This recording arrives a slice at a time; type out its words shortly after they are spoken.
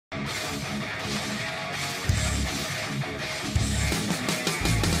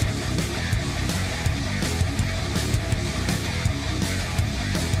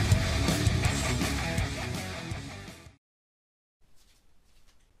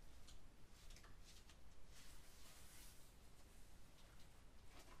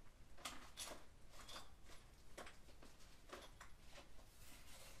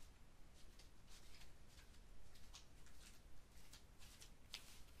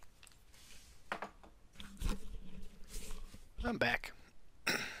I'm back.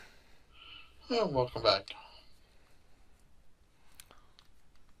 Oh, welcome back.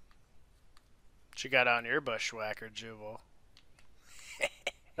 What you got on your bushwhacker, Jubal?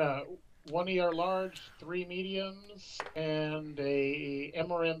 One ER large, 3 mediums, and a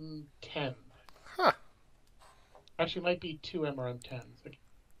MRM 10. Huh. Actually, might be 2 MRM 10s.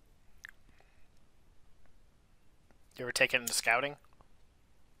 You ever take it into scouting?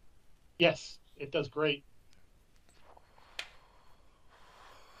 Yes, it does great.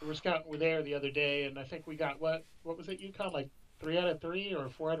 We were scouting with air the other day, and I think we got what was it, Yukon? Like 3 out of 3 or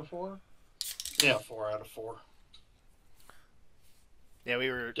 4 out of 4? Yeah, 4 out of 4. Yeah, we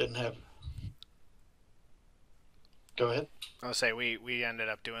were. Didn't have. Go ahead. I'll say we ended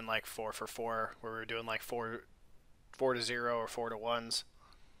up doing like 4 for 4, where we were doing like 4 to 0 or 4 to 1s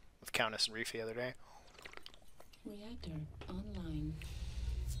with Countess and Reef the other day. Reactor online.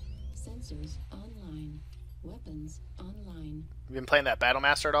 Sensors online. Weapons online. You been playing that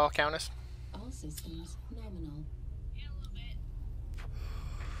Battlemaster at all, Countess? All systems nominal.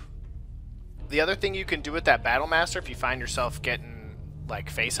 The other thing you can do with that Battlemaster, if you find yourself getting like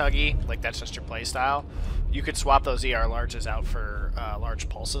face huggy, like that's just your play style, you could swap those ER larges out for large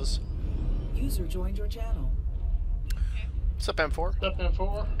pulses. User joined your channel. What's up, M4? Up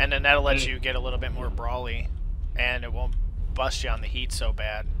M4. And then that'll let you get a little bit more brawly, and it won't bust you on the heat so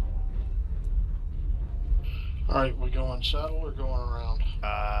bad. Alright, we going saddle or going around?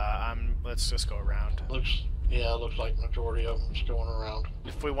 Let's just go around. Looks like majority of them's going around.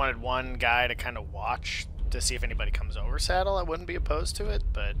 If we wanted one guy to kind of watch to see if anybody comes over saddle, I wouldn't be opposed to it,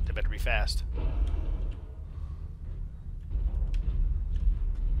 but it better be fast.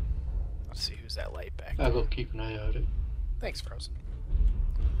 Let's see who's that light back there. I will keep an eye out. Thanks, Frozen.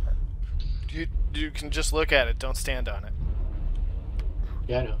 You can just look at it, don't stand on it.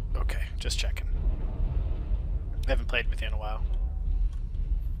 Yeah, I know. Okay, just checking. I haven't played with you in a while.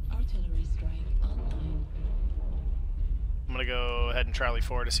 Artillery strike online. I'm gonna go ahead and Charlie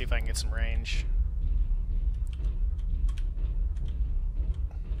 4 to see if I can get some range.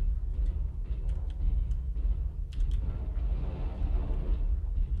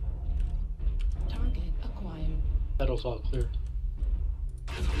 Target acquired. Battle's all clear.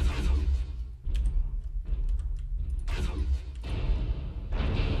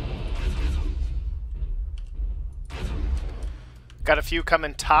 Got a few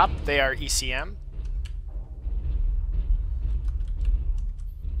coming top. They are ECM.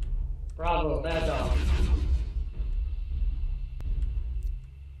 Bravo, Mad Dog.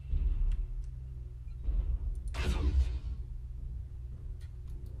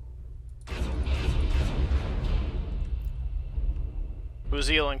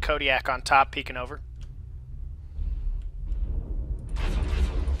 Uziel and Kodiak on top, peeking over.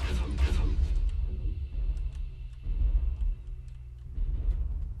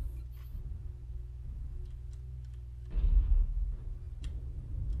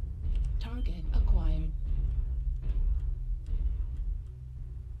 Target acquired.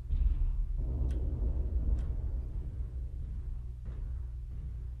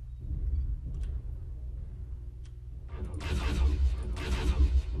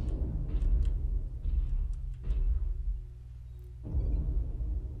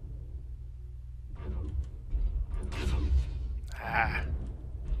 Ah.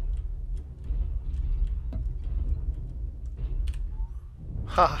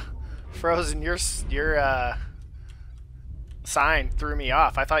 Huh. Frozen, your sign threw me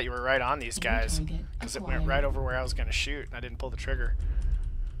off. I thought you were right on these guys because it went right over where I was going to shoot and I didn't pull the trigger.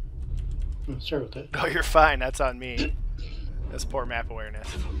 Sorry about that. No, you're fine. That's on me. That's poor map awareness.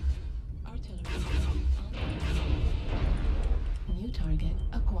 Artillery strike online. New target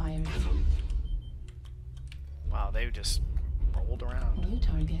acquired. Wow, they just rolled around. New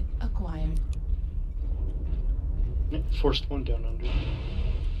target acquired. Forced one down under.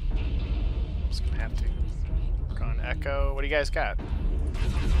 Just gonna have to. Work on Echo. What do you guys got? New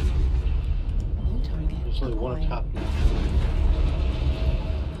target There's only one on top.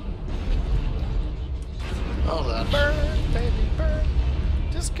 Oh, that's. Burn, baby, burn.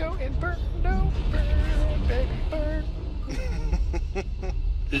 Just go and burn. No, burn, baby, burn.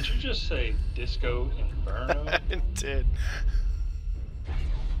 Did you just say disco inferno? It did.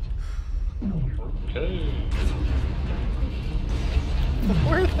 Okay.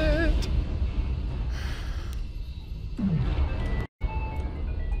 Worth it.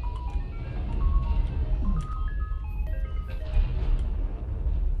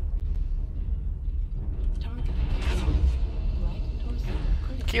 target. Right torso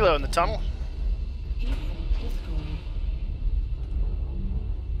critical. Kilo in the tunnel. Heat sink destroyed.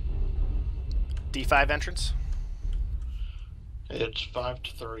 D5 entrance. It's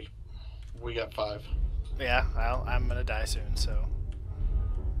 5-3. We got 5. Yeah, well, I'm gonna die soon, so.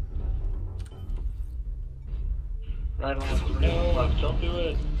 Right on 3. No, don't do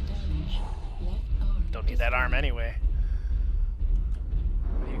it. Damage. Left arm. Don't need that arm anyway.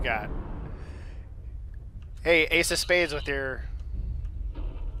 What do you got? Hey, Ace of Spades with your...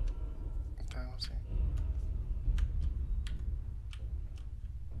 Let's see.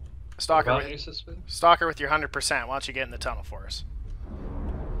 Stalker About with, Ace of Spades? Stalker with your 100%. Why don't you get in the tunnel for us?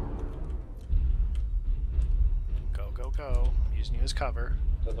 Go, go, go. I'm using you as cover.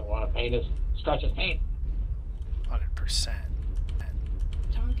 Doesn't want to paint his scratch his paint. 100%.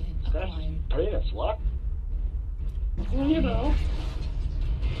 Target acquired. Paint his what? Well, you know.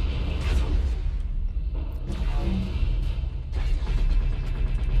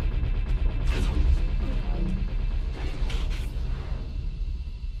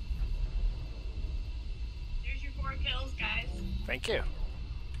 There's your 4 kills, guys. Thank you.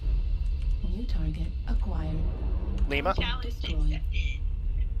 New target acquired. Lima? Challenge Destroyed. accepted.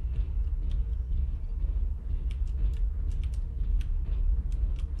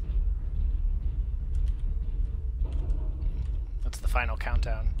 What's the final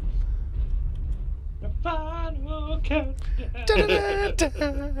countdown? The final countdown.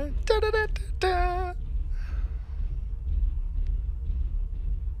 Da-da-da-da-da-da-da-da-da.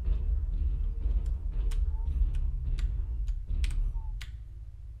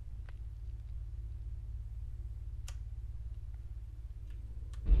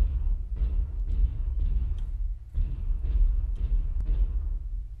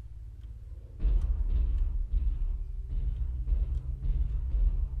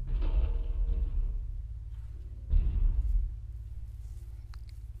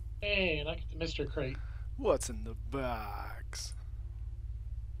 Hey, and I get the Mr. Crate. What's in the box?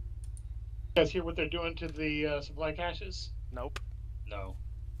 You guys hear what they're doing to the supply caches? Nope. No.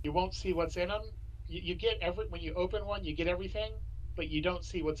 You won't see what's in them. You get when you open one, you get everything, but you don't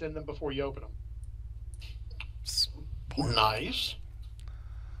see what's in them before you open them. Nice.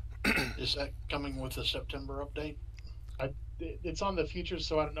 Is that coming with the September update? It's on the futures,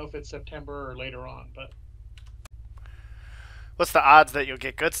 so I don't know if it's September or later on. But What's the odds that you'll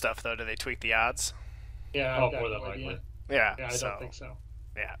get good stuff, though? Do they tweak the odds? yeah, Oh, I've got more than no idea. likely. Yeah, Yeah, I so, don't think so.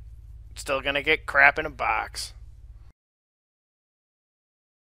 yeah. Still gonna get crap in a box.